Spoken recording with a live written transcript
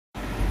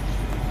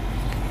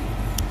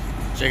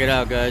Check it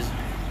out, guys.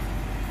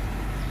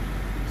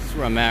 This is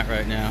where I'm at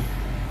right now.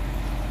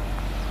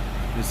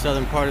 In the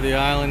southern part of the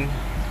island.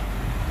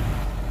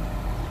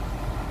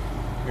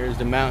 Here's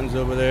the mountains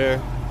over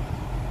there.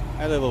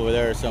 I live over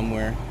there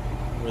somewhere,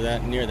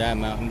 near that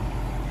mountain.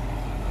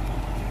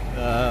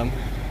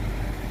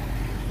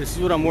 This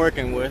is what I'm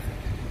working with.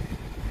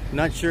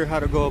 Not sure how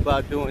to go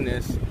about doing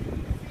this.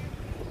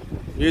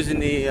 Using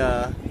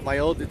the my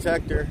old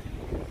detector,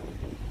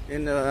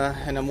 and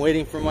I'm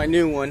waiting for my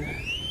new one.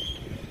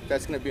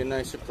 That's gonna be a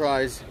nice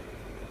surprise.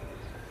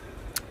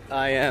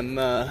 I am.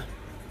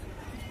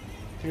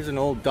 Here's an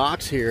old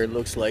docks here. It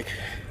looks like.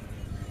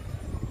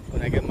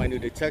 When I get my new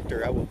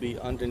detector, I will be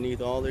underneath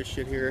all this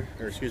shit here,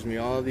 or excuse me,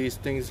 all of these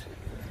things.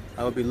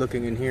 I will be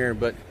looking in here,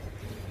 but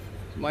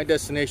my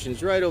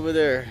destination's right over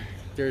there.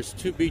 There's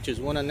two beaches,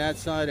 one on that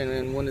side and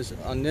then one is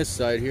on this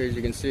side here, as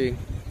you can see.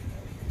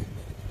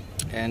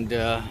 And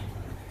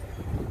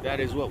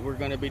that is what we're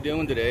going to be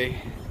doing today.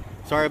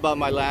 Sorry about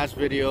my last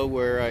video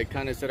where I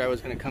kind of said I was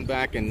going to come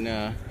back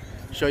and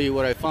show you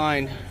what I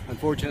find.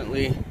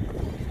 Unfortunately,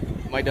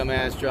 my dumb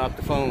ass dropped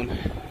the phone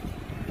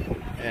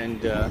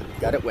and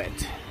got it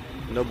wet.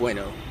 No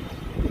bueno.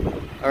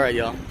 Alright,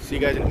 y'all. See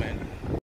you guys in a minute.